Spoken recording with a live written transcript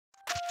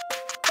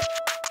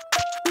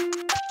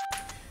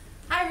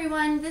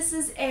everyone, this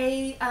is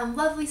a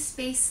lovely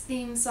space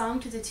theme song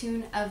to the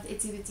tune of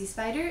Itsy Bitsy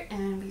Spider,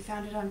 and we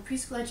found it on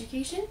Preschool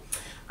Education,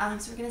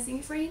 so we're going to sing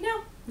it for you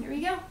now. Here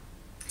we go.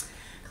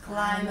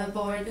 Climb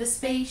aboard the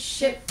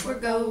spaceship,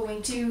 we're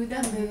going to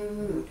the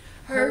moon.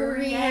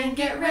 Hurry and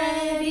get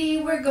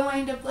ready, we're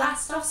going to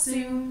blast off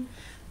soon.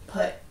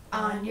 Put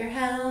on your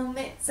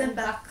helmets and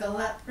buckle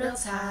up real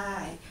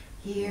tight.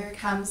 Here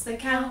comes the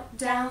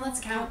countdown, let's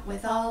count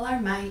with all our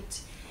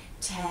might.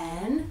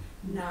 10,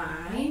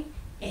 9,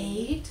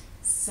 8,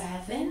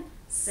 7,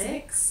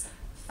 6,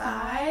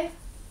 5,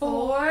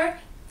 4,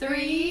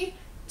 3,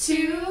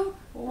 2,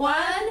 1,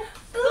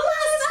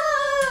 blast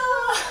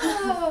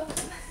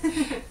off!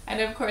 And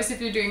of course, if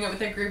you're doing it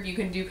with a group, you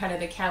can do kind of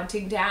the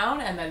counting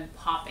down and then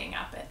popping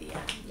up at the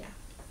end.